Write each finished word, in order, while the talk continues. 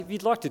If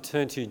you'd like to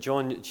turn to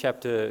John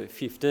chapter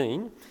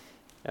 15,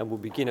 and we'll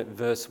begin at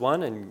verse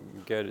 1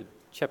 and go to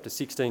chapter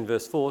 16,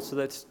 verse 4. So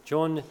that's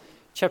John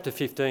chapter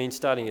 15,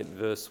 starting at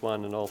verse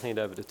 1, and I'll hand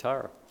over to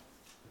Tara.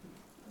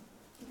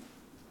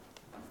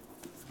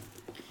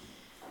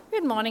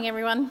 Good morning,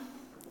 everyone.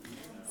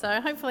 So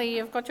hopefully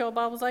you've got your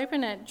Bibles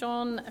open at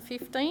John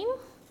 15.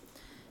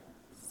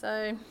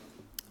 So,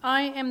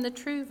 I am the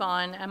true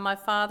vine, and my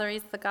Father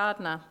is the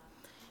gardener.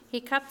 He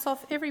cuts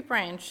off every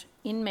branch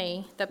in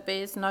me that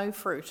bears no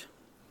fruit,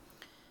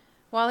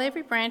 while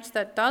every branch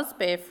that does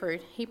bear fruit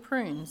he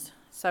prunes,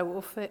 so it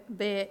will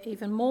bear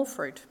even more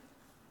fruit.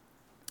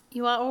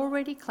 You are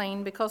already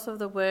clean because of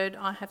the word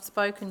I have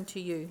spoken to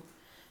you.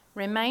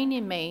 Remain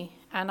in me,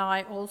 and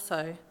I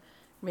also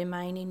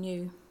remain in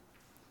you.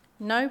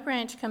 No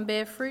branch can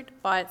bear fruit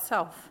by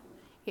itself.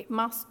 It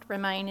must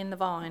remain in the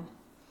vine.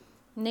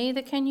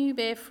 Neither can you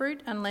bear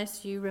fruit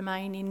unless you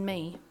remain in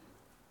me.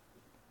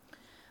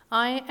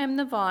 I am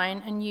the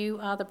vine and you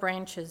are the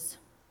branches.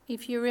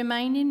 If you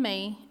remain in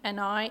me and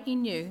I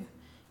in you,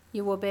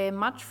 you will bear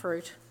much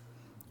fruit.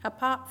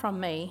 Apart from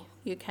me,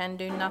 you can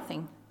do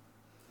nothing.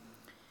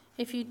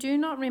 If you do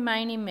not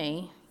remain in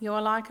me, you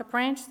are like a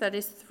branch that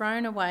is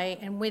thrown away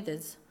and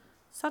withers.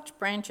 Such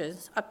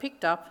branches are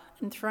picked up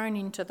and thrown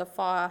into the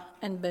fire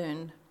and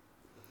burned.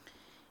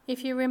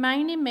 If you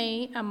remain in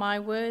me and my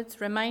words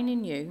remain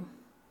in you,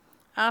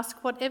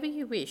 ask whatever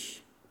you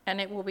wish,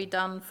 and it will be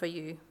done for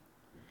you.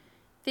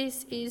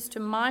 This is to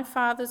my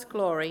Father's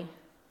glory,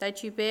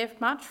 that you bear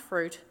much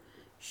fruit,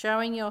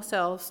 showing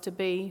yourselves to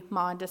be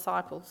my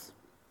disciples.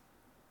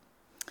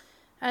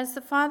 As the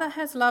Father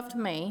has loved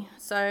me,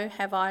 so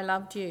have I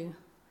loved you.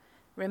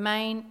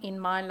 Remain in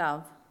my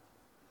love.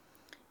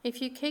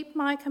 If you keep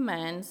my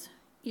commands,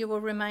 you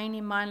will remain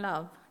in my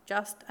love,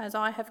 just as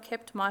I have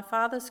kept my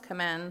Father's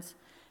commands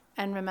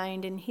and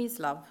remained in his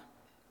love.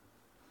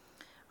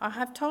 I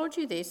have told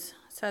you this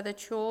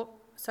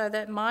so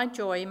that my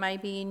joy may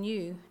be in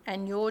you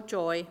and your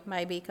joy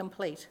may be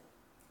complete.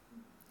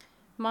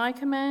 My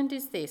command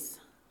is this: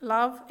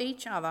 love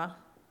each other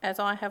as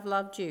I have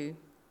loved you.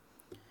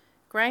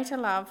 Greater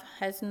love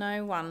has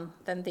no one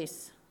than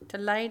this, to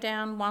lay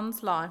down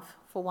one's life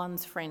for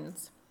one's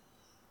friends.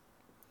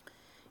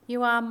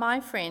 You are my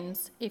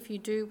friends if you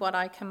do what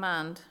I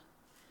command.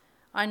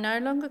 I no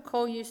longer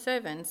call you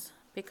servants,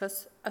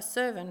 because a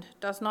servant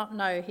does not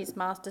know his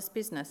master's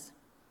business.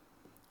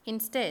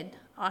 Instead,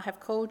 I have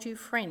called you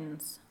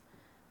friends,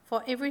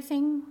 for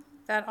everything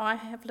that I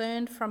have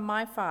learned from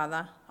my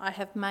Father I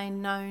have made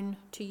known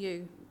to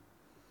you.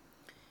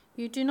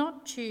 You did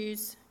not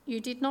choose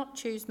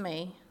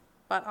me,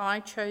 but I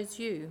chose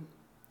you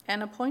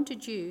and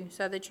appointed you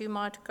so that you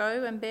might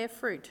go and bear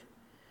fruit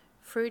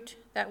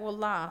that will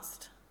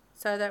last,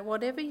 so that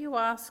whatever you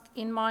ask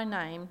in my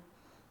name,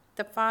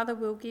 the Father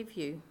will give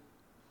you.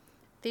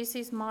 This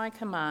is my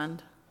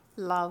command: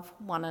 love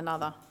one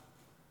another.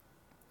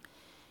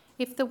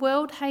 If the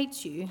world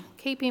hates you,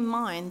 keep in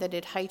mind that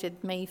it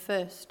hated me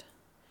first.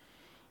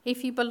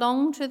 If you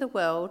belong to the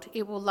world,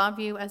 it will love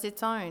you as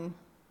its own.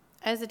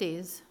 As it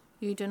is,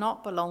 you do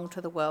not belong to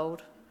the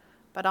world,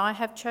 but I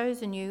have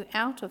chosen you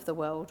out of the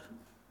world.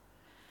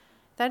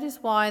 That is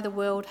why the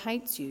world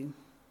hates you.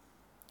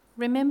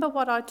 Remember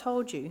what I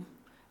told you: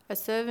 a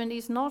servant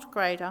is not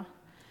greater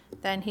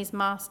than his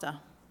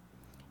master.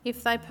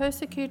 If they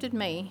persecuted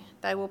me,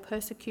 they will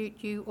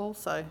persecute you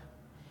also.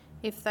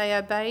 If they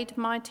obeyed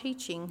my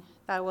teaching,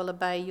 they will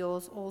obey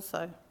yours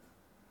also.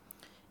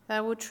 They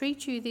will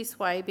treat you this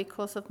way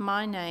because of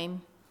my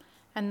name,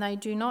 and they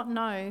do not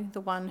know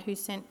the one who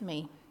sent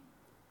me.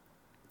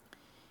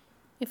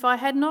 If I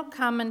had not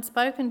come and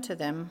spoken to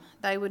them,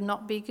 they would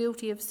not be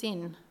guilty of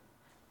sin,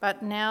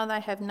 but now they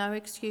have no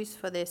excuse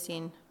for their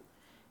sin.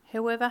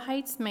 Whoever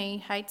hates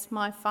me hates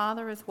my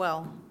Father as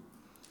well.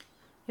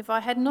 If I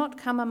had not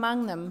done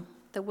among them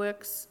the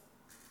works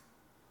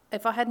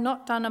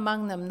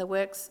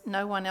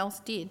no one else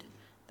did,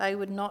 they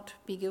would not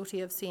be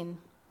guilty of sin.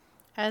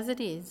 As it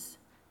is,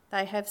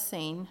 they have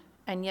seen,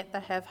 and yet they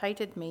have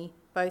hated me,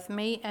 both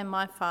me and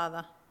my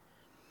Father.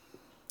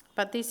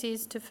 But this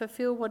is to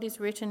fulfill what is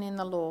written in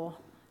the law: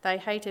 they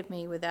hated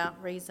me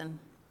without reason.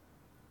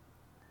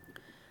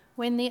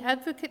 When the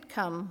Advocate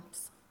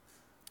comes,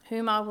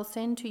 whom I will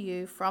send to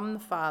you from the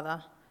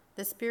Father,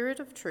 the Spirit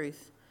of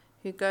truth,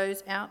 who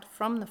goes out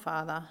from the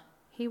Father,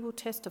 he will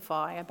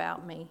testify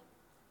about me.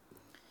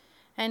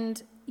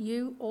 And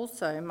you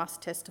also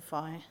must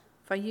testify,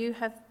 for you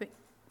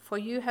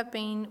have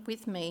been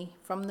with me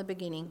from the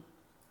beginning.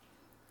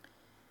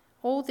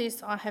 All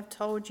this I have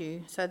told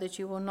you so that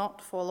you will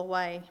not fall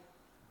away.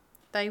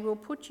 They will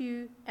put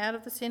you out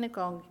of the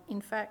synagogue.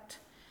 In fact,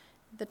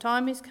 the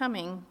time is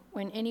coming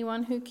when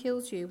anyone who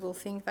kills you will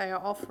think they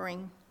are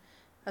offering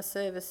a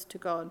service to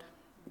God.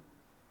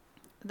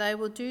 They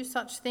will do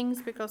such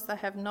things because they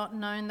have not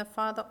known the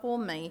Father or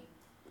me.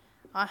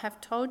 I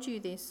have told you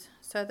this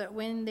so that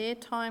when their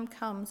time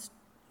comes,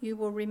 you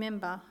will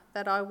remember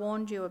that I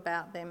warned you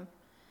about them.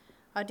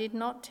 I did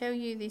not tell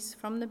you this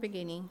from the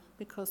beginning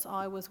because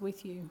I was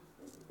with you.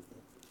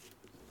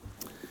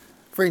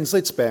 Friends,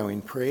 let's bow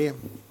in prayer.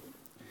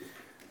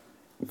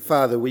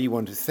 Father, we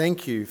want to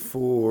thank you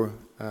for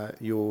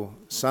your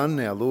Son,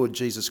 our Lord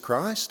Jesus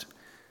Christ.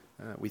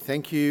 We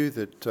thank you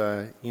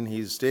that in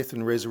his death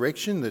and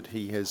resurrection that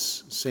he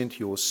has sent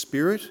your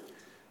Spirit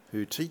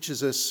who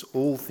teaches us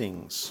all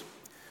things.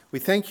 We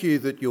thank you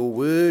that your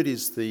word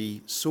is the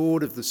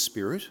sword of the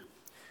Spirit.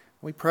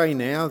 We pray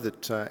now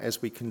that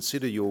as we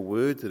consider your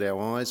word, that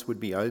our eyes would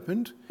be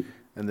opened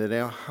and that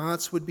our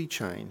hearts would be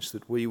changed,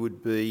 that we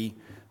would be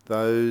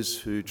those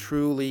who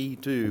truly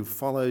do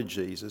follow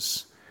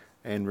Jesus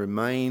and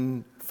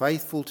remain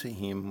faithful to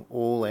him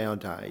all our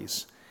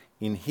days.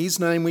 In his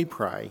name we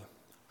pray.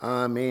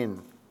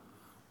 Amen.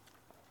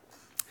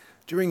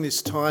 During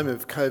this time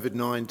of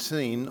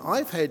COVID-19,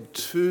 I've had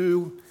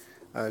two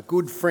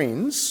good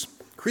friends,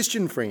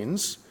 Christian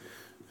friends,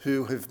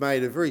 who have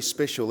made a very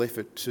special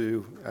effort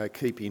to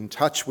keep in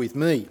touch with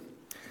me,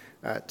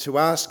 to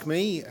ask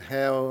me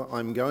how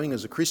I'm going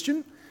as a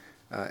Christian,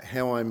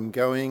 how I'm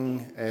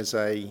going as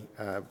a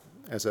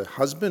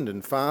husband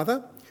and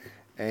father,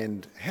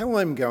 and how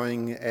I'm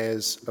going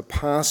as a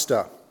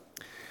pastor.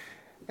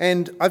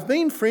 And I've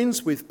been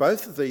friends with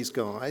both of these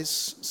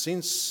guys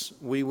since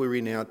we were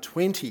in our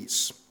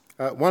 20s.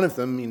 One of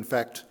them, in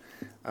fact,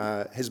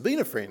 has been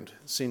a friend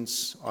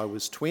since I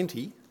was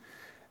 20,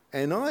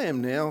 and I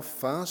am now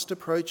fast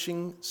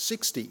approaching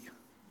 60.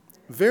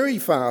 Very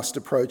fast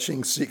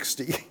approaching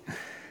 60.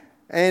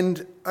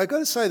 And I've got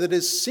to say that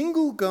as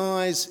single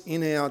guys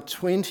in our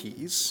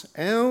 20s,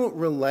 our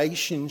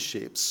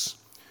relationships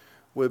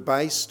were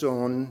based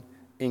on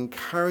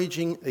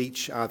encouraging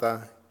each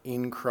other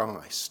in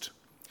Christ,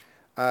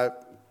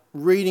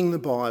 reading the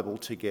Bible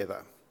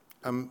together,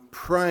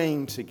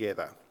 praying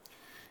together,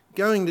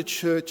 going to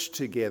church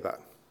together,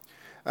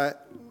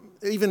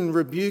 even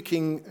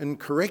rebuking and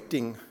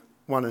correcting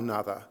one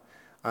another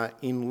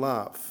in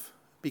love,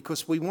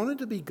 because we wanted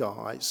to be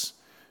guys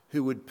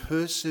who would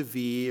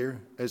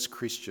persevere as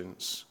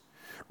Christians.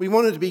 We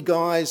wanted to be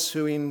guys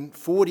who in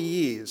 40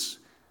 years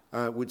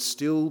would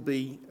still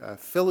be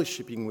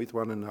fellowshipping with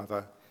one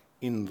another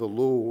in the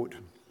Lord.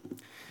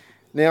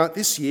 Now,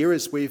 this year,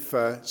 as we've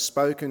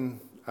spoken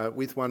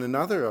with one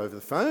another over the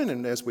phone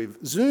and as we've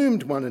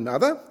Zoomed one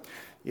another,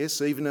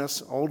 yes, even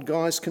us old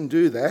guys can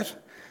do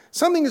that,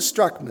 something has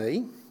struck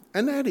me,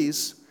 and that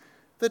is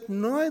that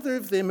neither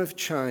of them have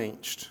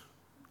changed.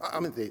 I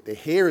mean, their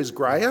hair is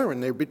greyer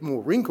and they're a bit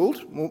more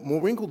wrinkled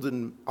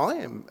than I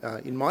am,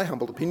 in my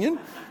humble opinion,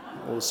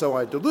 or so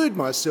I delude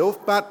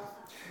myself. But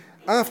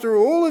after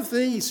all of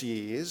these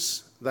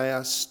years, they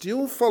are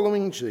still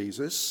following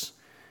Jesus,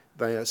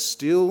 they are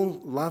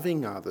still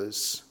loving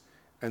others,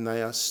 and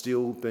they are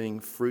still being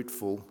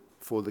fruitful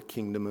for the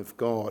kingdom of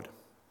God.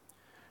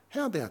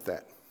 How about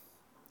that?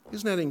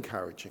 Isn't that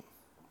encouraging?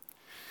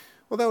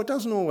 Although it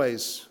doesn't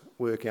always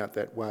work out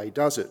that way,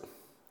 does it?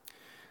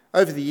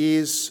 Over the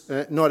years,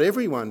 not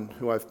everyone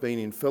who I've been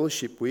in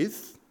fellowship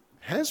with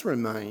has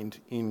remained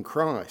in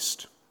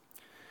Christ.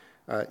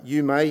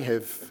 You may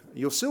have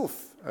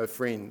yourself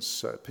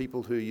friends,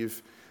 people who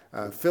you've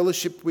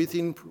fellowshipped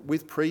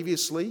with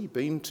previously,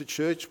 been to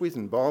church with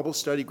and Bible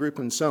study group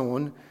and so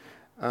on,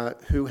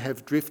 who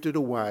have drifted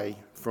away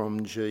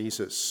from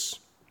Jesus.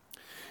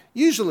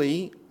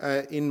 Usually,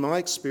 in my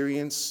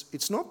experience,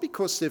 it's not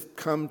because they've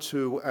come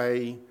to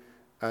a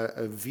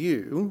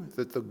view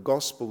that the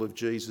gospel of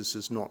Jesus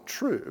is not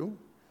true.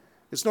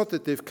 It's not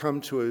that they've come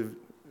to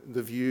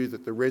the view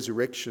that the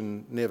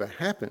resurrection never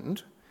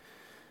happened,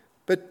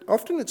 but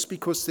often it's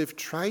because they've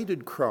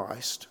traded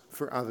Christ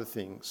for other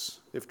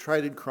things. They've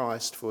traded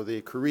Christ for their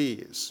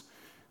careers.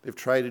 They've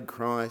traded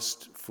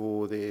Christ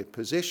for their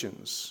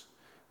possessions,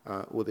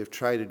 or they've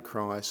traded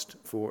Christ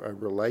for a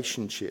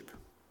relationship.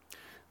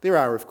 There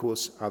are, of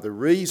course, other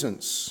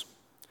reasons.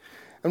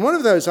 And one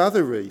of those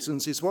other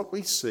reasons is what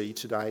we see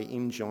today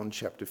in John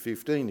chapter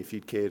 15, if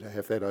you'd care to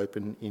have that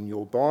open in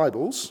your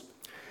Bibles.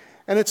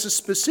 And it's a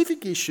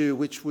specific issue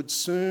which would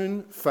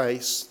soon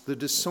face the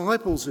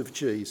disciples of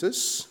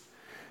Jesus,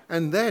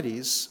 and that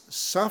is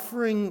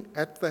suffering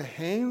at the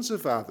hands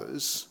of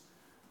others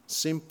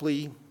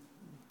simply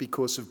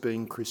because of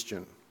being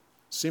Christian,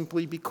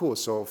 simply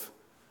because of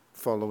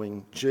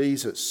following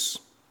Jesus.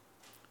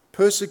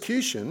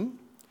 Persecution,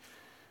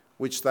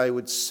 which they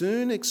would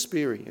soon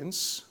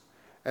experience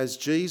as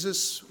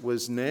Jesus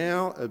was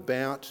now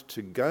about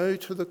to go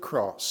to the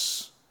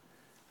cross,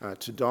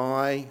 to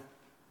die,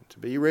 to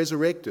be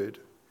resurrected,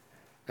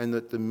 and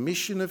that the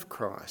mission of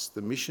Christ,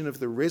 the mission of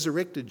the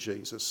resurrected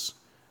Jesus,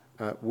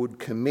 would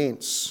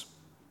commence.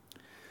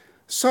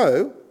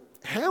 So,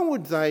 how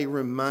would they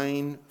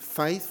remain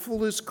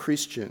faithful as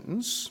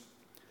Christians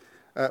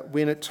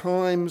when at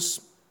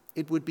times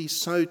it would be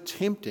so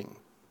tempting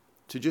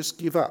to just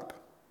give up?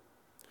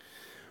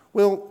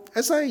 Well,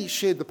 as they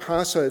shared the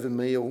Passover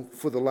meal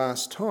for the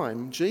last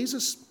time,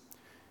 Jesus,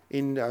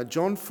 in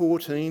John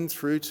 14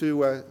 through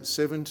to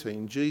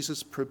 17,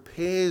 Jesus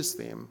prepares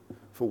them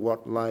for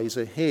what lays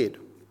ahead.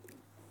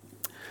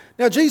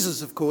 Now,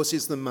 Jesus, of course,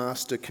 is the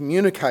master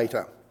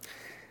communicator.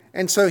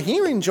 And so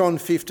here in John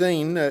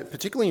 15,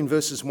 particularly in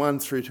verses 1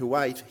 through to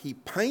 8, he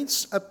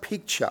paints a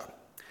picture.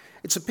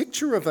 It's a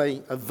picture of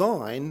a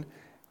vine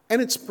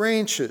and its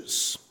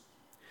branches.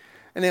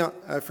 And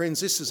now, friends,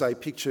 this is a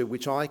picture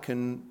which I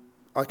can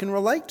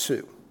relate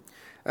to.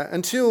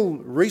 Until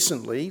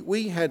recently,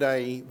 we had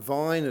a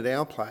vine at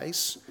our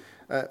place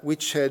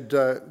which had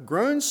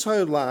grown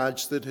so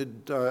large that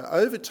it had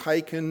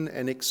overtaken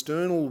an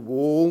external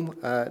wall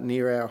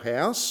near our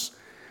house,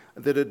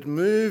 that had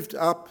moved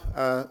up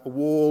a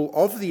wall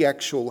of the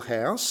actual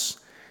house,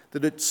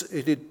 that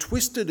it had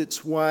twisted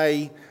its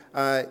way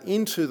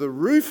into the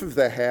roof of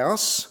the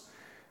house,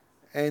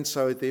 and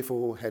so it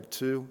therefore had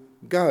to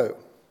go.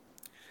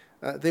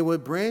 There were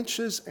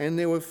branches and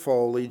there were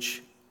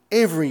foliage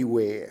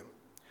everywhere.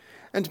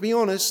 And to be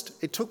honest,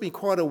 it took me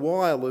quite a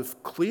while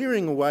of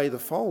clearing away the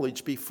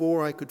foliage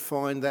before I could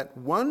find that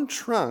one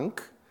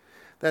trunk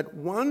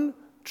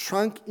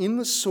in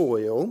the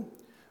soil,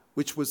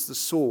 which was the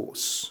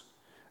source,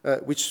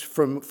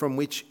 from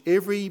which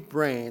every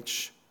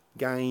branch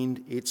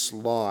gained its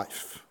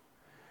life.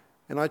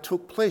 And I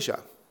took pleasure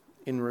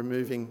in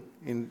removing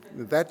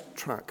that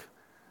trunk.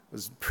 It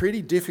was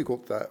pretty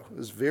difficult though, it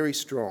was very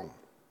strong.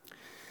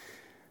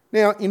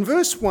 Now, in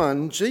verse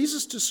 1,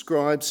 Jesus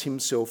describes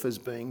himself as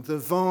being the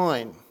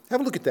vine.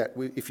 Have a look at that,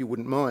 if you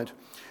wouldn't mind.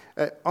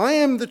 I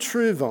am the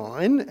true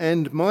vine,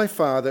 and my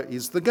Father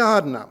is the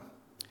gardener.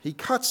 He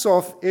cuts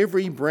off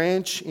every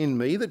branch in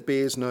me that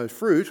bears no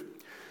fruit,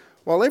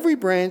 while every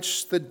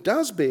branch that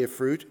does bear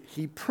fruit,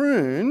 he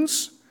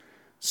prunes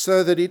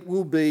so that it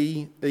will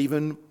be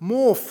even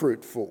more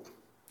fruitful.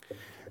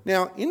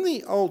 Now, in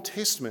the Old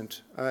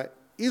Testament,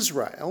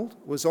 Israel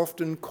was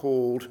often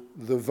called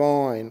the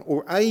vine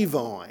or a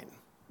vine,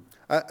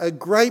 a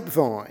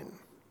grapevine.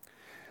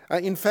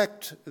 In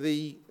fact,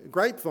 the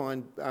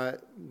grapevine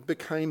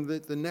became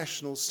the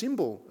national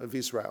symbol of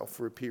Israel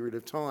for a period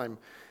of time.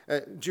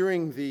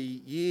 During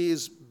the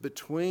years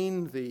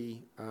between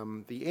the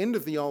end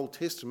of the Old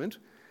Testament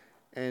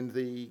and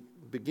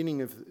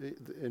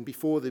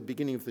before the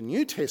beginning of the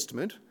New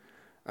Testament,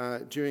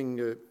 during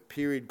a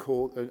period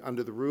called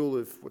under the rule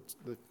of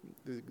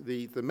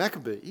the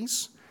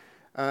Maccabees,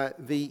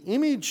 the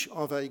image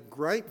of a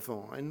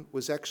grapevine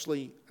was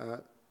actually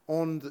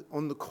on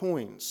the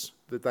coins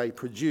that they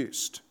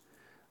produced.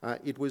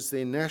 It was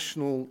their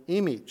national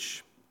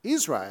image.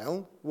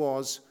 Israel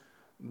was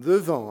the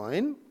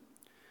vine,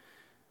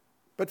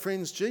 but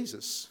friends,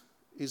 Jesus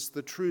is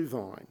the true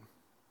vine,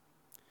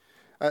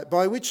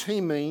 by which he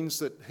means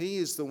that he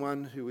is the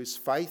one who is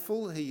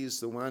faithful, he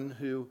is the one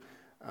who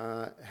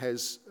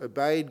has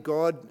obeyed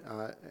God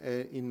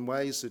in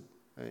ways that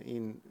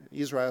in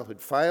Israel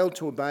had failed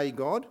to obey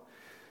God.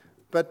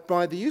 But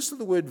by the use of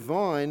the word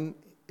vine,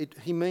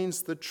 he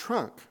means the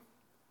trunk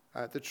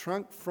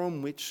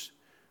from which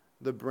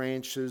the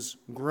branches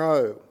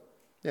grow.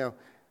 Now,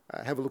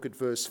 have a look at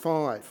verse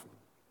 5.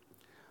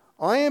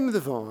 I am the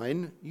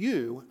vine,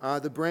 you are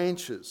the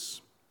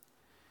branches.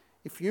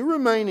 If you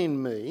remain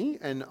in me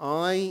and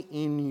I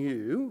in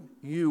you,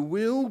 you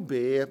will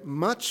bear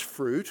much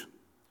fruit.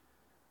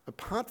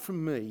 Apart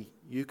from me,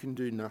 you can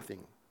do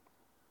nothing.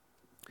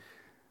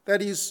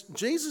 That is,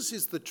 Jesus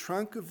is the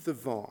trunk of the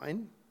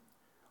vine,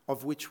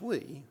 of which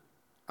we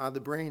are the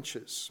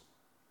branches.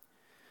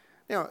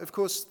 Now, of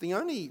course, the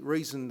only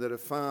reason that a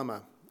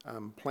farmer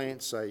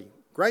plants a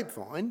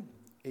grapevine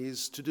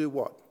is to do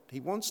what? He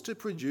wants to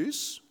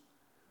produce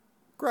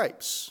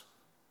grapes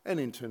and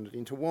then turn it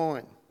into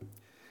wine.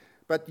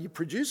 But you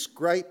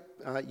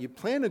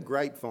plant a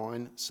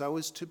grapevine so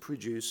as to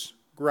produce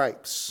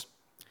grapes.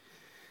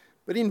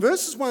 But in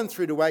verses 1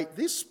 through to 8,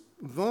 this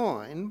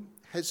vine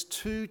has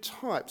two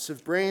types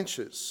of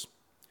branches.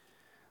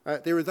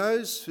 There are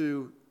those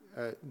who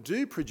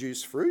do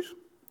produce fruit,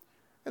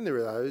 and there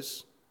are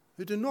those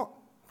who do not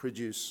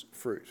produce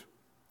fruit.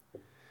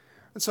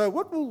 And so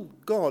what will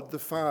God the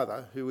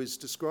Father, who is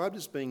described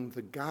as being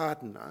the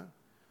gardener,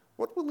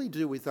 what will he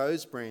do with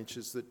those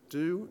branches that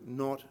do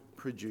not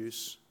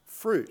produce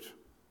fruit?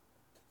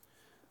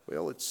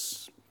 Well,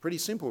 it's pretty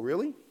simple,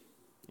 really.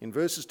 In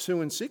verses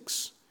 2 and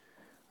 6,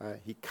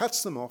 he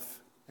cuts them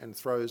off and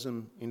throws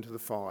them into the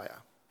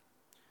fire.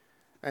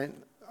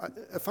 And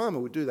a farmer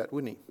would do that,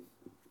 wouldn't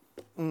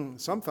he?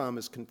 Some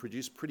farmers can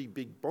produce pretty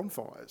big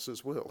bonfires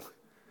as well,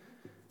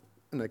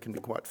 and they can be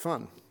quite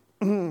fun.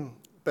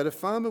 But a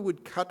farmer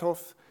would cut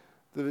off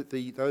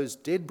those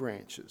dead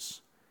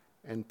branches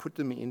and put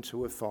them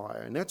into a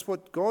fire, and that's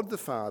what God the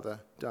Father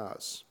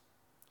does.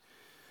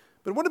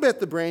 But what about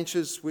the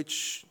branches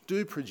which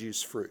do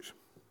produce fruit?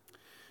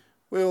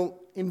 Well,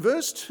 in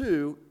verse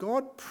 2,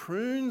 God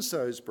prunes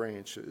those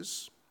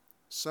branches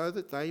so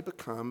that they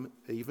become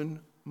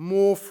even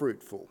more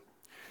fruitful.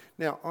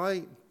 Now,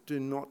 I do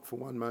not for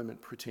one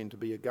moment pretend to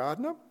be a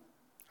gardener.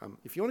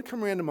 If you want to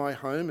come around to my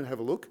home and have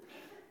a look,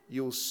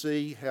 you'll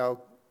see how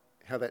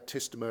that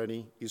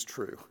testimony is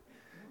true,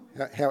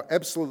 how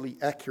absolutely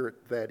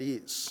accurate that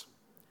is.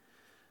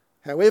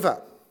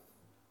 However,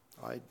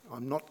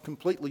 I'm not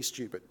completely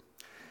stupid.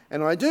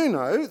 And I do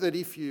know that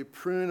if you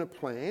prune a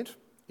plant,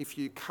 if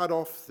you cut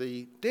off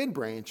the dead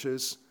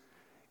branches,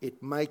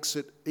 it makes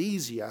it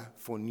easier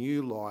for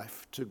new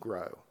life to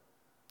grow.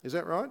 Is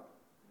that right?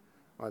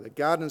 The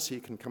gardeners here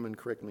can come and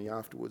correct me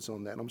afterwards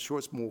on that. I'm sure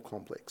it's more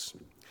complex.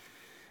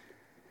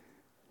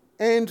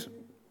 And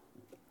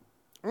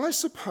I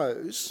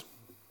suppose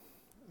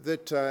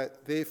that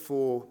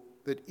therefore,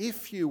 that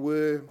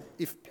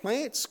if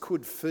plants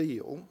could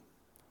feel,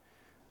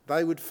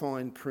 they would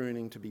find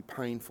pruning to be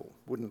painful,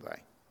 wouldn't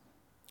they?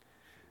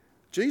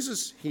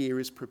 Jesus here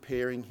is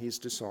preparing his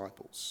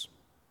disciples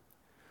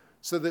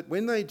so that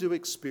when they do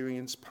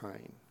experience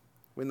pain,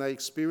 when they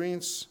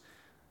experience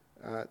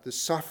the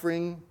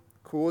suffering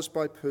caused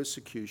by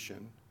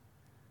persecution,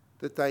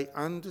 that they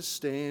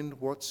understand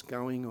what's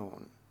going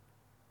on,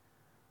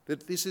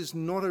 that this is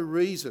not a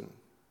reason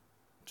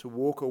to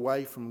walk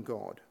away from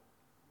God,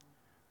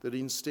 that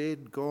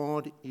instead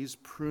God is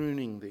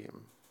pruning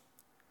them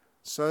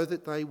so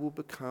that they will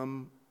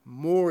become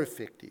more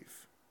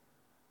effective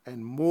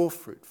and more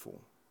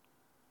fruitful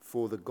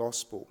for the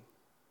gospel.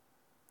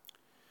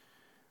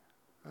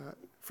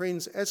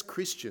 Friends, as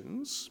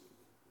Christians,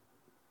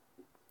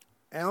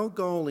 our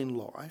goal in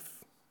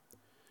life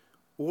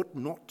ought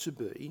not to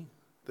be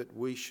that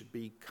we should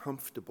be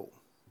comfortable.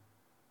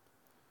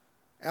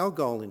 Our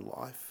goal in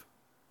life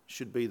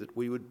should be that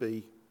we would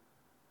be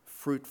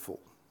fruitful.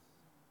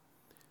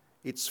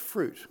 It's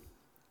fruit,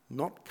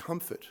 not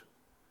comfort,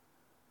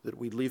 that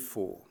we live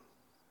for.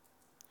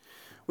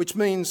 Which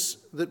means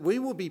that we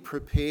will be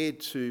prepared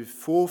to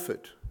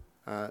forfeit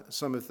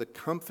some of the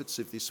comforts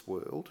of this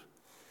world.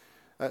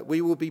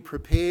 We will be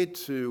prepared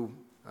to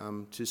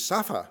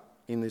suffer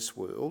in this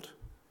world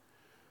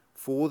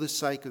for the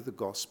sake of the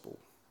gospel,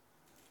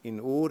 in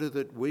order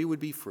that we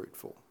would be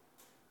fruitful,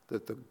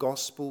 that the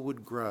gospel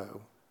would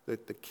grow,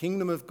 that the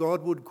kingdom of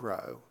God would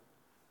grow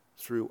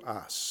through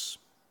us.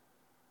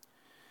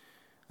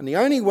 And the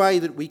only way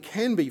that we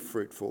can be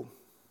fruitful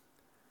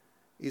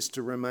is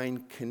to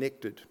remain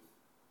connected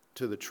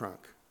to the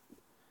trunk,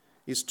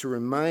 is to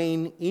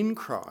remain in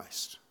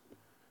Christ,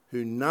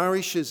 who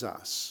nourishes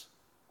us,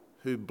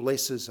 who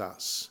blesses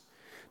us.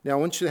 Now I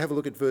want you to have a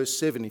look at verse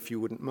 7, if you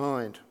wouldn't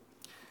mind,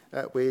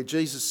 where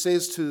Jesus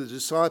says to the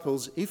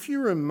disciples, "If you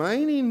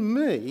remain in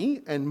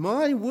me and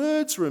my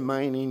words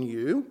remain in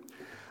you,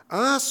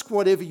 ask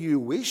whatever you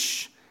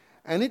wish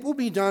and it will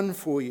be done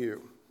for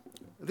you.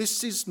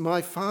 This is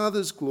my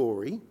Father's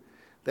glory,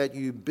 that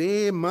you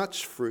bear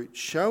much fruit,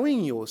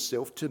 showing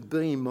yourself to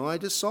be my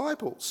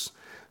disciples."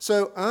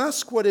 So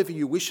ask whatever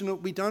you wish and it will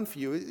be done for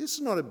you. This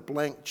is not a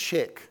blank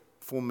cheque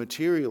for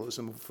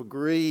materialism, or for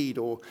greed,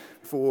 or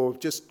for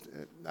just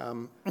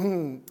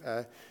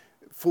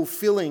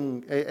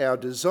fulfilling our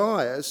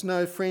desires.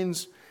 No,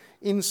 friends,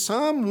 in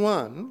Psalm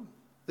 1,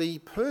 the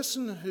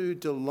person who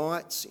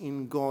delights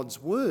in God's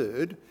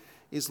word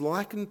is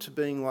likened to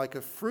being like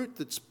a fruit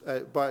that's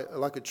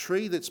like a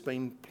tree that's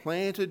been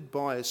planted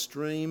by a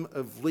stream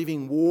of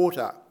living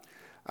water,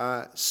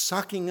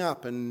 sucking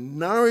up and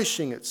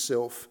nourishing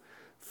itself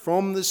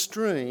from the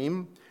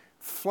stream,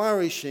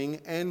 flourishing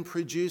and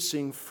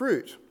producing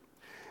fruit.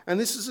 And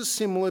this is a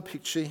similar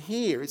picture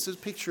here. It's a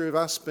picture of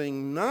us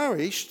being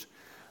nourished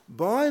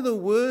by the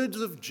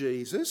words of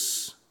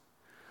Jesus,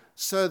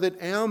 so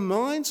that our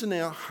minds and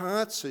our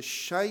hearts are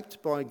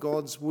shaped by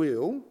God's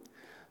will,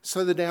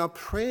 so that our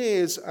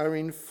prayers are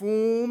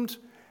informed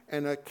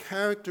and are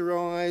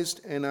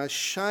characterised and are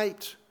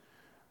shaped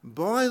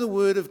by the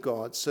word of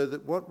God, so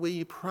that what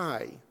we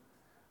pray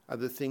are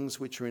the things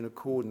which are in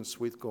accordance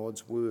with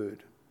God's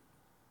word.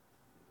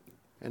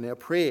 And our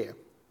prayer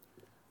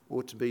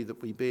ought to be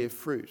that we bear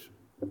fruit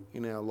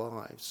in our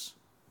lives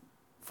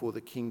for the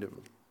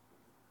kingdom.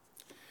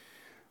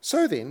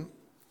 So then,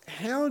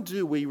 how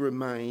do we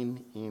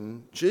remain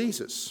in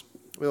Jesus?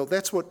 Well,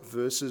 that's what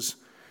verses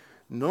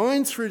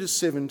 9 through to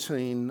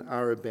 17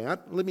 are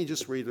about. Let me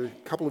just read a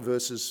couple of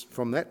verses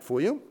from that for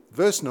you.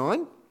 Verse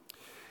 9,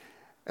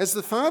 "As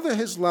the Father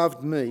has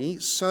loved me,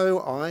 so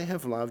I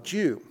have loved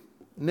you.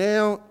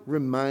 Now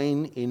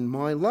remain in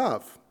my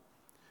love."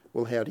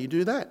 Well, how do you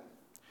do that?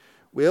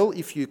 Well,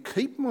 if you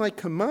keep my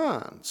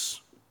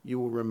commands, you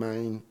will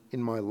remain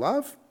in my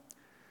love,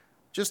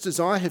 just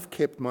as I have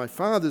kept my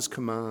Father's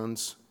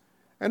commands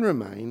and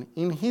remain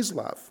in his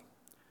love.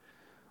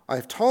 I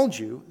have told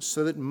you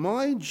so that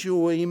my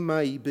joy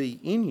may be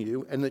in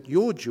you and that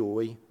your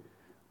joy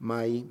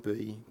may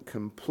be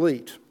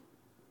complete.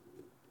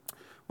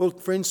 Well,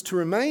 friends, to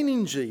remain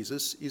in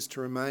Jesus is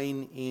to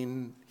remain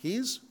in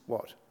his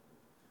what?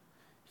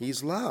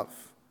 His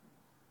love.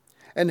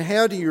 And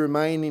how do you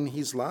remain in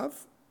his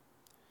love?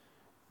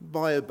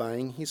 By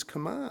obeying his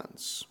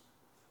commands.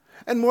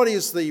 And what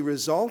is the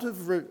result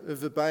of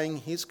obeying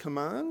his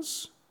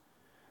commands?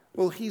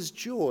 Well, his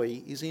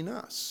joy is in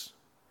us.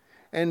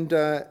 And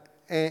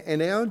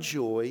our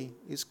joy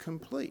is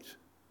complete.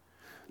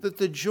 That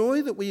the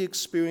joy that we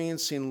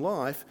experience in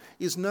life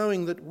is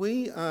knowing that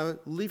we are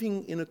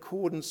living in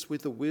accordance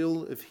with the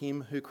will of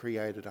him who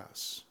created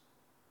us.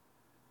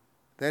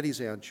 That is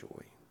our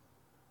joy.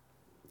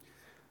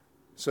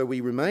 So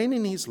we remain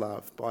in his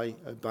love by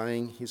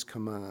obeying his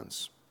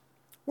commands.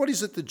 What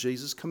is it that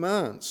Jesus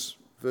commands?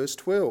 Verse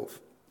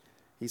 12,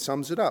 he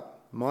sums it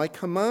up. My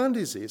command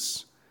is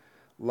this,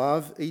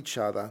 love each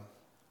other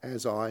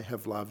as I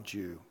have loved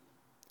you.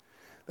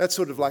 That's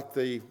sort of like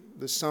the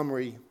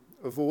summary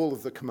of all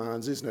of the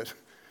commands, isn't it?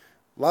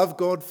 Love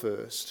God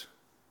first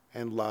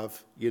and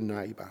love your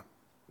neighbour.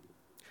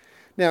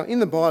 Now, in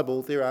the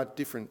Bible, there are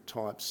different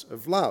types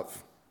of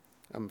love.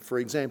 For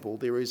example,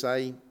 there is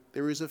a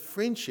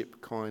friendship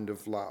kind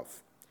of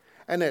love.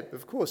 And that,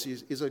 of course,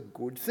 is a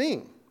good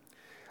thing.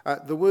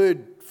 The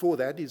word for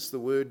that is the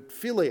word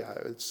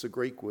phileo. It's the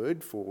Greek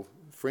word for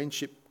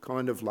friendship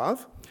kind of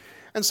love.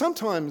 And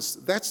sometimes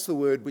that's the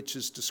word which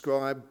is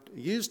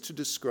used to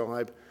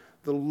describe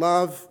the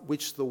love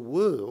which the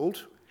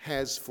world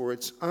has for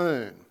its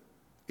own.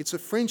 It's a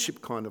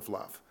friendship kind of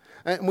love.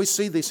 And we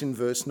see this in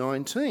verse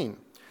 19,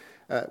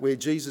 where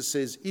Jesus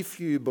says, if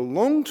you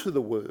belong to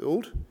the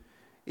world,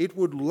 it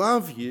would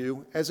love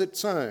you as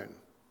its own.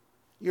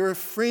 You're a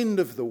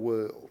friend of the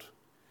world.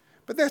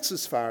 But that's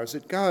as far as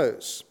it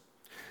goes.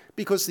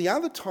 Because the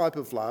other type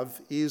of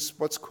love is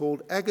what's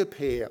called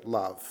agape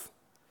love.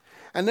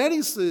 And that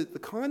is the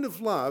kind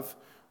of love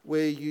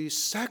where you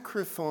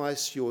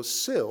sacrifice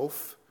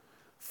yourself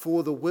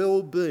for the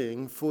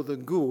well-being, for the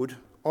good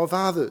of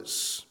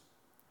others.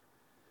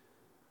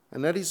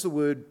 And that is the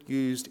word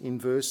used in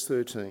verse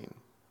 13.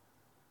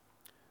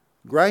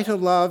 Greater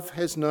love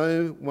has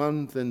no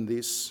one than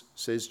this,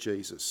 says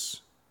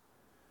Jesus,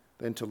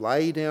 than to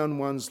lay down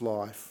one's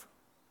life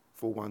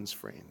for one's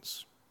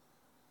friends.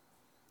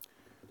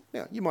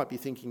 Now, you might be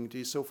thinking to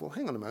yourself, well,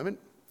 hang on a moment.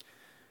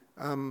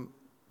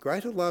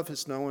 Greater love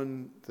has no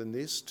one than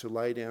this, to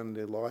lay down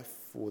their life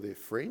for their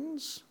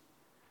friends?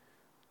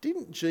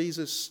 Didn't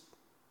Jesus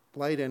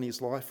lay down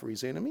his life for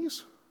his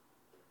enemies?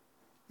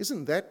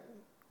 Isn't that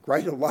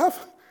greater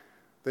love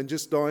than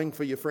just dying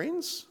for your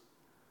friends?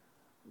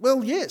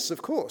 Well, yes,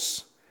 of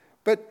course.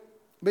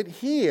 But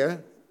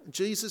here,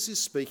 Jesus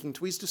is speaking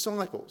to his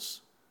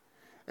disciples.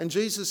 And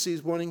Jesus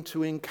is wanting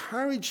to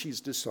encourage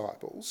his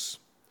disciples.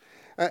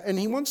 And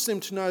he wants them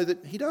to know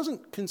that he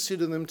doesn't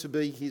consider them to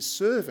be his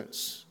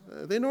servants.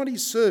 They're not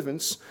his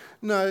servants.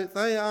 No,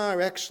 they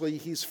are actually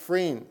his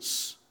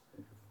friends.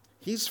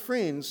 His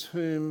friends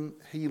whom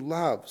he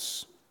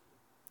loves.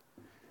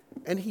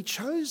 And he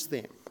chose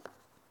them.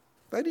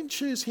 They didn't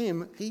choose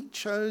him, he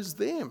chose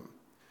them.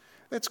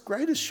 That's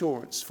great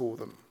assurance for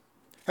them.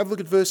 Have a look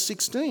at verse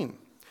 16.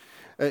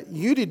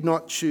 You did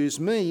not choose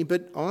me,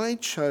 but I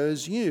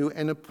chose you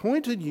and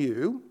appointed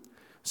you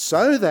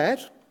so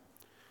that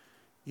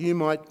you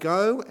might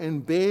go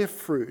and bear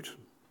fruit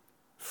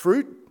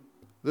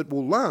that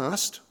will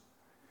last.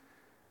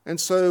 And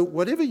so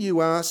whatever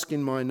you ask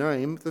in my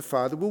name, the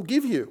Father will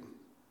give you.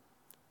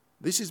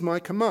 This is my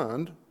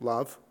command,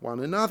 love one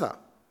another.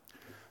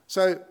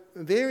 So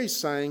there he's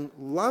saying,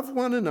 love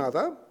one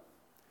another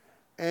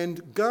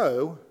and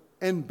go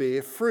and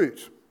bear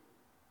fruit.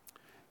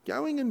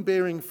 Going and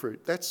bearing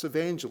fruit, that's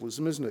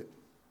evangelism, isn't it?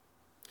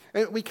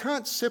 And we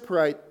can't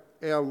separate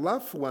our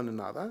love for one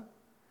another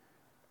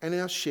and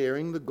our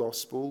sharing the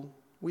gospel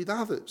with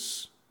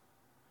others.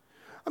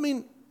 I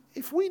mean,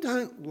 if we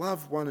don't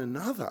love one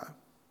another,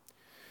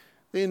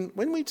 then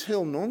when we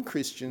tell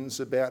non-Christians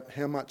about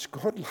how much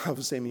God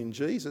loves them in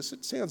Jesus,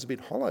 it sounds a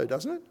bit hollow,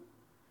 doesn't it?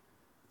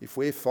 If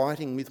we're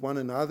fighting with one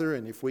another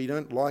and if we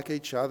don't like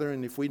each other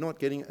and if we're not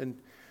getting... and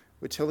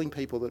we're telling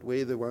people that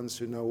we're the ones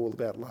who know all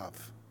about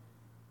love.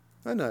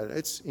 No,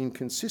 it's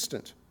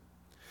inconsistent.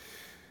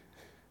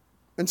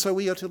 And so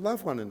we are to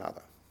love one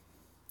another.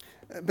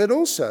 But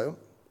also,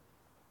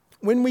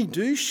 when we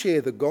do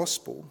share the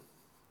gospel,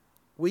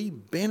 we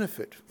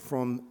benefit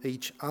from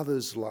each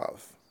other's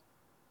love.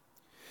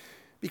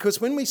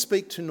 Because when we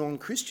speak to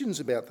non-Christians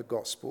about the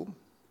gospel,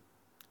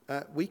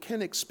 we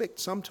can expect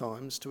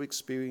sometimes to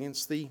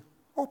experience the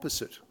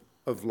opposite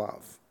of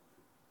love,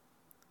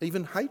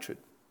 even hatred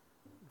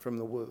from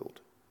the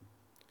world.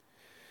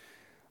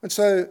 And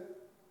so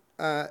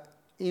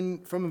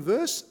from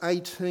verse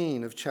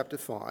 18 of chapter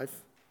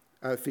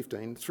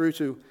 15 through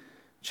to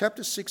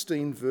chapter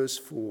 16 verse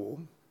 4,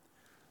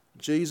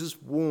 Jesus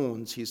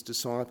warns his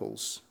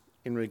disciples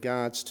in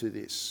regards to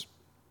this.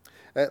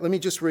 Let me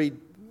just read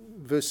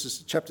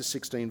chapter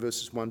 16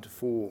 verses 1 to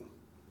 4.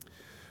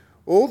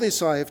 All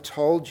this I have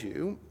told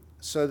you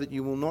so that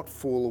you will not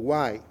fall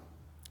away.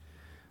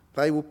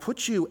 They will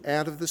put you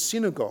out of the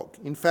synagogue.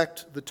 In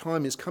fact, the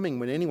time is coming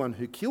when anyone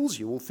who kills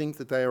you will think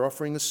that they are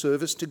offering a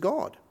service to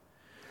God.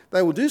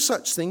 They will do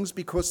such things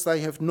because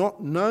they have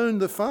not known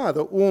the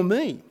Father or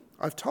me.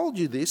 I've told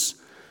you this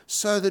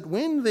so that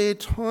when their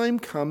time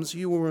comes,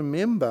 you will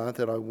remember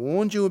that I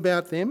warned you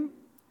about them.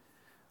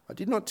 I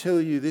did not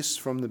tell you this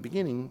from the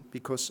beginning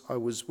because I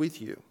was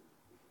with you.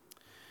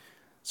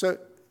 So,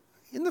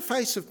 in the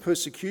face of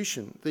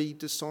persecution, the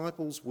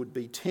disciples would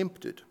be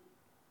tempted.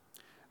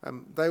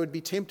 They would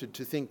be tempted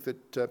to think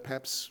that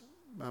perhaps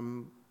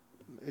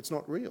it's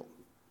not real,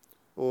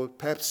 or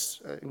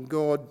perhaps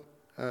God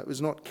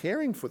was not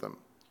caring for them.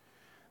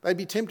 They'd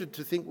be tempted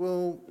to think,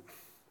 well,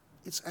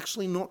 it's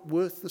actually not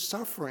worth the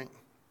suffering.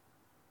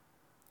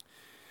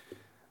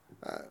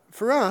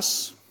 For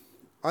us,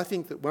 I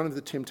think that one of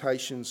the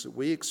temptations that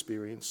we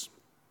experience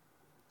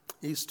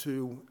is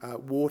to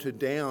water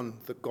down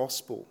the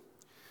gospel.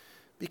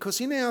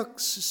 Because in our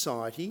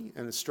society,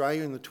 and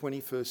Australia in the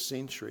 21st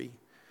century,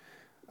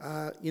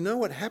 you know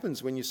what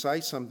happens when you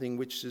say something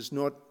which is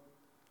not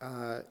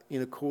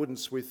in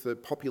accordance with the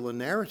popular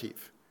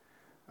narrative?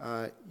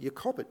 You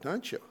cop it,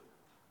 don't you?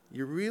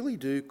 You really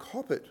do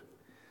cop it.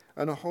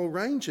 And a whole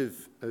range of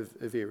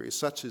areas,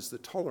 such as the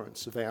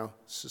tolerance of our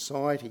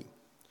society.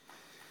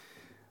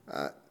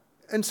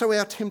 And so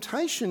our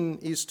temptation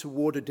is to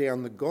water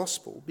down the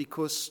gospel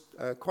because,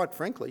 quite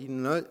frankly,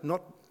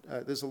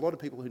 there's a lot of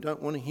people who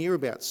don't want to hear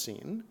about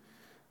sin.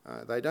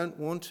 They don't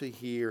want to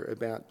hear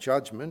about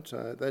judgment.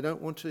 They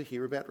don't want to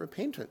hear about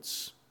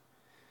repentance.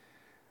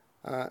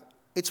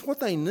 It's what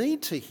they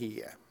need to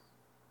hear.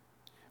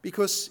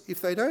 Because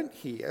if they don't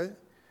hear,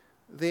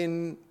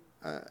 then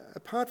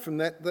apart from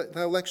that,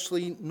 they'll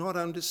actually not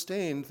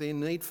understand their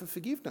need for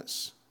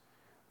forgiveness.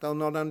 They'll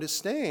not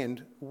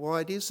understand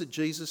why it is that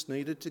Jesus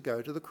needed to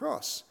go to the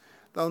cross.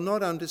 They'll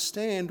not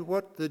understand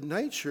what the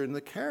nature and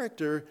the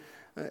character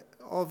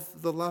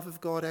of the love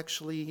of God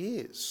actually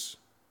is.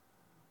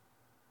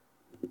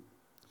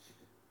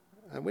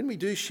 When we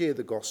do share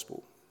the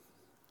gospel,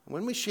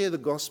 when we share the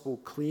gospel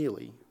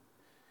clearly,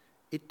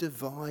 it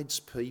divides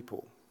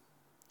people.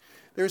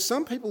 There are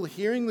some people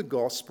hearing the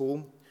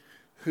gospel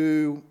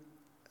who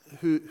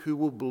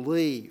will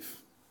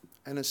believe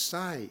and are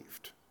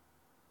saved.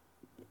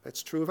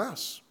 That's true of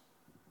us.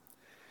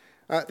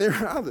 There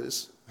are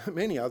others,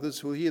 many others,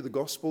 who will hear the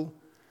gospel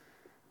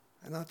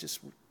and I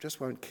just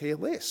won't care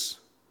less.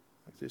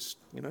 Just,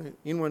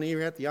 in one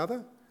ear, out the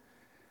other.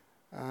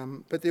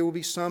 But there will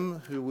be some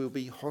who will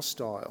be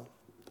hostile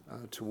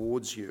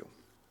towards you.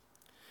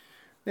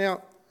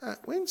 Now,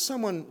 when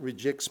someone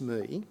rejects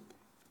me,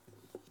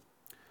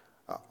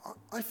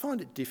 I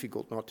find it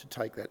difficult not to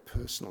take that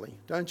personally,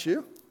 don't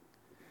you?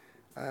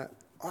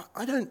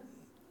 I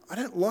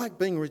don't like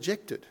being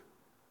rejected.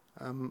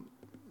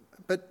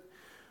 But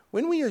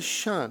when we are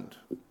shunned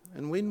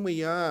and when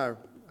we are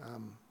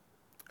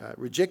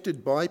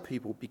rejected by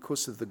people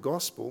because of the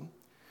gospel,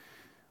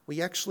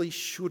 we actually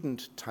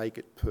shouldn't take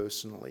it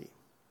personally.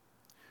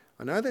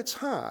 I know that's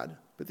hard,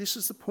 but this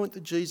is the point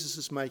that Jesus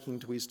is making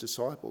to his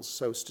disciples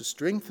so as to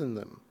strengthen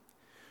them.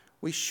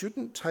 We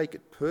shouldn't take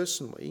it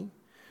personally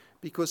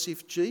because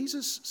if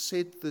Jesus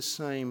said the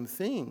same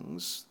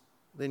things,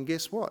 then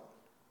guess what?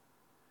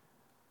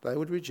 They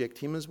would reject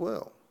him as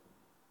well.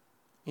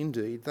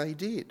 Indeed, they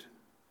did.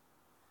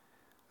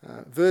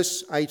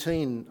 Verse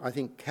 18, I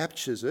think,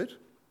 captures it.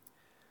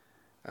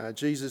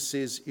 Jesus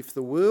says, if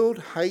the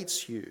world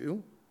hates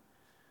you,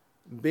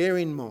 bear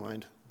in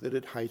mind that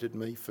it hated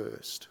me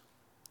first.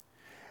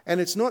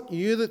 And it's not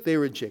you that they're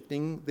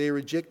rejecting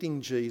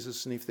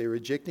Jesus, and if they're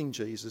rejecting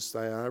Jesus,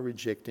 they are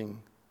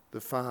rejecting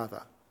the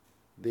Father,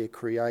 their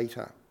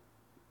Creator.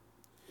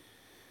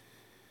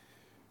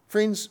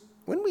 Friends,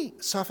 when we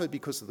suffer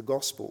because of the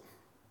gospel,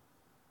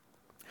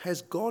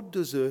 has God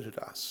deserted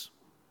us?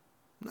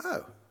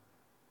 No,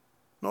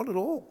 not at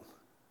all.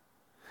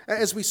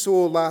 As we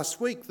saw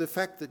last week, the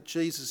fact that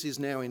Jesus is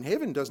now in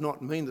heaven does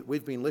not mean that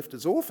we've been left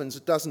as orphans.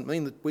 It doesn't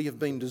mean that we have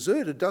been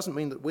deserted. It doesn't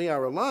mean that we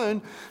are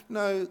alone.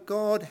 No,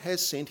 God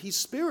has sent his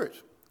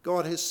Spirit.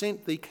 God has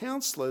sent the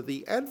Counselor,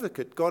 the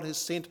Advocate. God has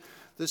sent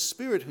the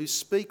Spirit who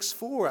speaks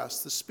for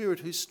us, the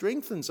Spirit who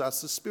strengthens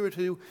us, the Spirit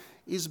who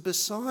is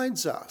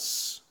besides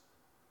us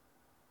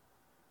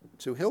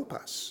to help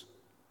us.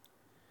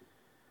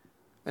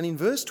 And in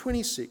verse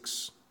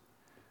 26,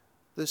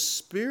 the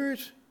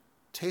Spirit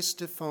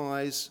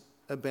testifies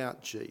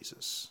about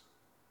Jesus,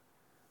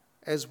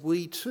 as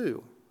we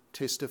too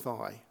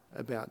testify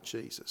about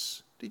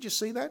Jesus. Did you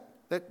see that?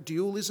 That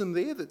dualism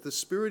there, that the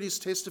Spirit is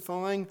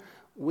testifying,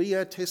 we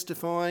are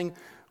testifying,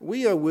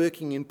 we are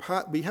working in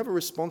part, we have a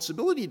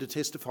responsibility to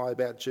testify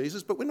about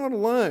Jesus, but we're not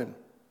alone.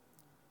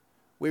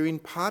 We're in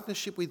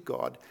partnership with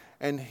God,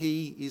 and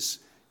he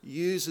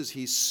uses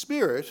his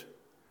Spirit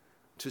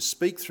to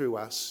speak through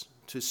us,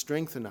 to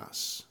strengthen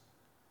us,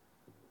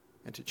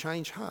 and to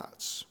change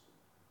hearts,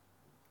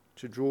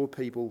 to draw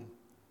people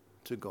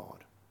to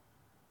God.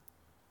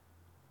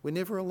 We're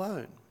never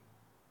alone.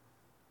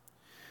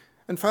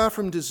 And far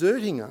from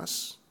deserting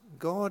us,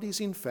 God is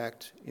in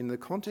fact, in the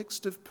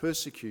context of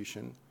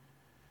persecution,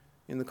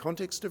 in the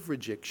context of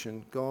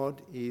rejection,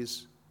 God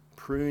is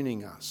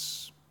pruning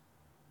us.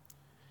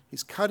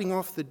 He's cutting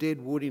off the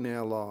dead wood in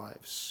our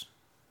lives.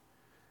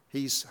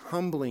 He's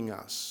humbling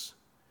us.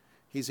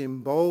 He's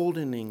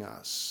emboldening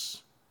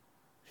us.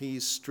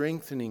 He's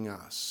strengthening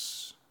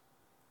us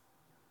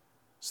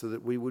so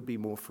that we would be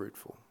more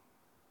fruitful.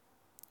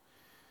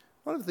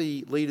 One of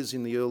the leaders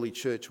in the early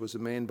church was a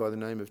man by the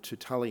name of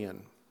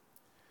Tertullian.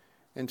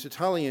 And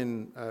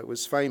Tertullian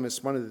was famous.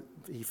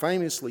 He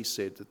famously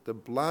said that the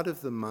blood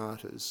of the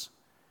martyrs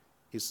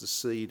is the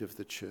seed of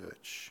the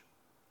church.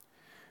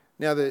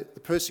 Now, the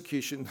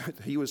persecution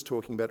that he was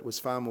talking about was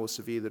far more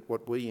severe than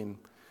what we in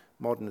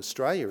modern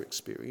Australia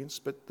experience,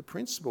 but the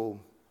principle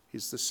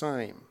is the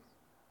same.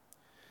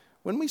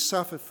 When we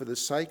suffer for the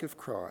sake of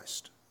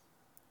Christ,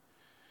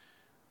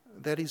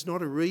 that is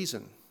not a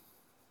reason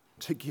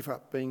to give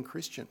up being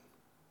Christian.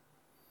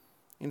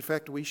 In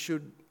fact, we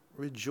should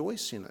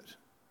rejoice in it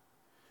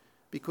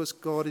because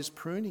God is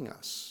pruning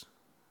us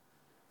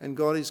and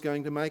God is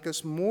going to make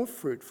us more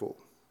fruitful.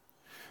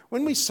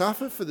 When we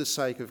suffer for the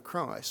sake of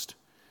Christ,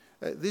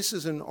 this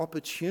is an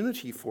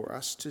opportunity for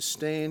us to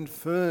stand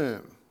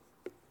firm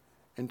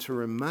and to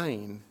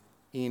remain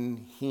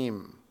in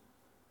Him.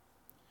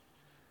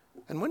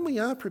 And when we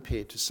are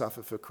prepared to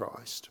suffer for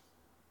Christ,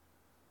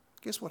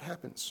 guess what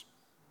happens?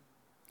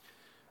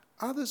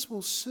 Others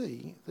will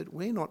see that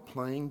we're not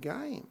playing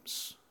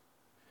games,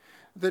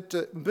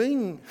 that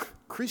being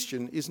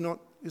Christian is not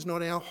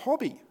our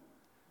hobby.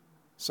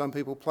 Some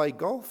people play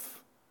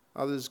golf,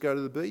 others go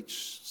to the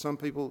beach, some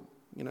people,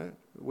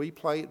 we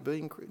play at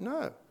being Christian.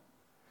 No.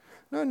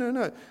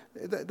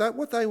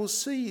 What they will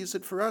see is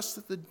that for us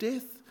that the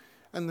death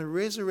and the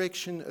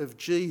resurrection of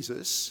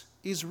Jesus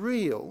is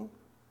real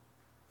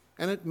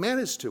and it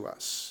matters to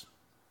us.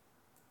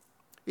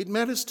 It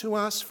matters to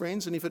us,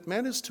 friends, and if it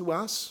matters to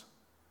us,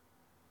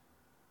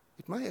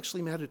 it may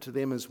actually matter to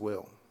them as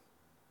well,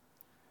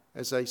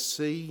 as they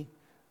see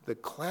the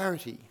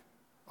clarity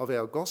of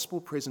our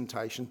gospel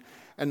presentation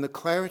and the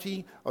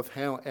clarity of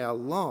how our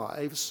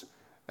lives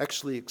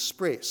actually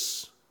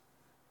express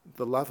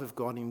the love of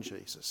God in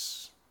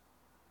Jesus,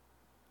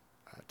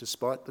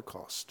 despite the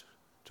cost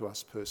to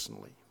us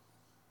personally.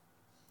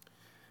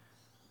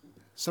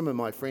 Some of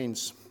my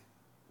friends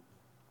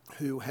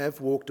who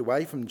have walked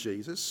away from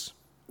Jesus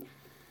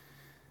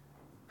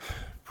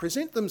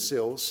present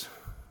themselves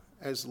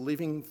as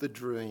living the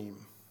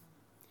dream.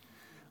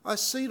 I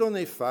see it on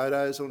their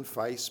photos on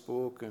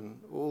Facebook and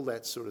all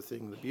that sort of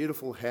thing, the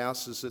beautiful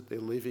houses that they're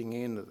living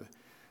in, the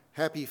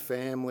happy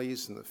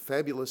families and the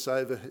fabulous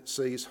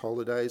overseas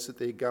holidays that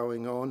they're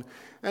going on,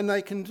 and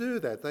they can do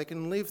that. They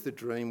can live the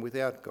dream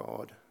without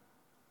God.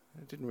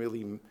 They don't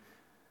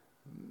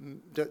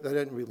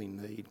really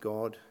need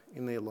God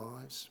in their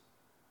lives.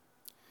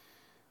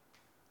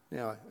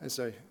 Now, as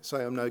I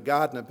say, I'm no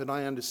gardener, but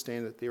I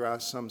understand that there are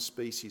some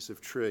species of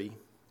tree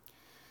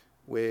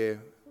where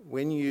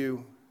when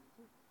you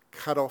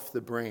cut off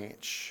the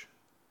branch,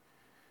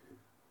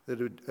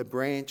 that a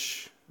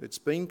branch that's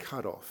been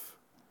cut off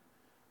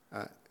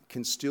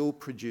can still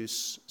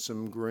produce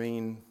some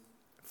green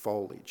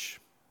foliage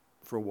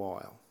for a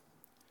while.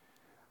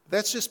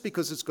 That's just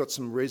because it's got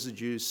some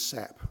residue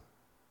sap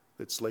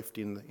that's left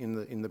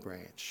in the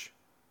branch.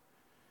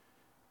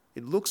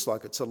 It looks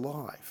like it's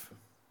alive,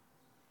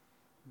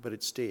 but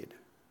it's dead,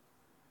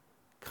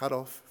 cut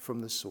off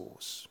from the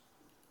source.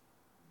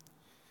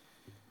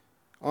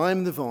 I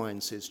am the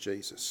vine, says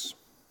Jesus.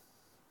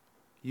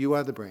 You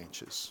are the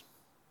branches.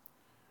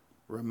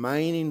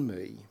 Remain in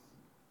me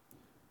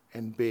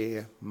and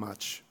bear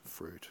much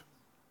fruit.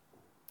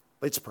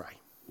 Let's pray.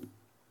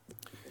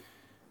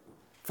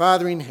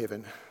 Father in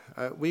heaven,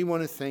 we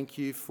want to thank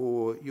you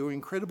for your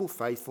incredible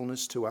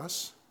faithfulness to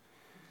us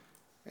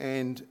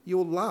and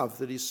your love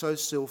that is so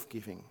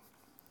self-giving.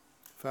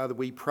 Father,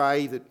 we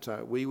pray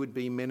that we would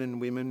be men and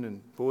women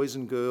and boys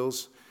and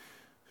girls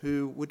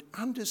who would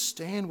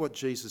understand what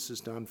Jesus has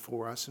done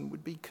for us and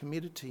would be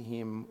committed to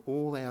him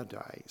all our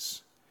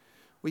days.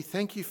 We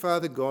thank you,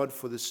 Father God,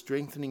 for the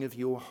strengthening of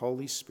your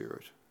Holy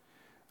Spirit.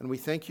 And we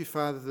thank you,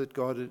 Father, that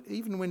God,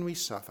 even when we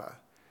suffer,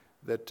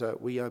 that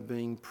we are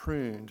being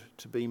pruned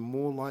to be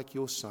more like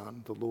your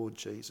Son, the Lord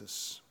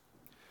Jesus.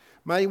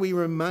 May we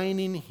remain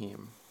in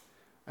him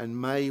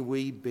and may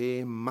we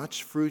bear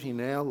much fruit in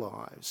our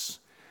lives,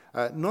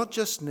 not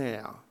just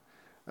now,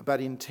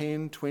 but in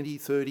 10, 20,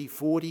 30,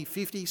 40,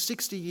 50,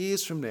 60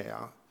 years from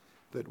now,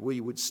 that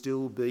we would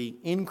still be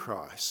in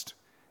Christ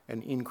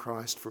and in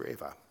Christ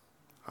forever.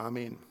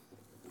 Amen.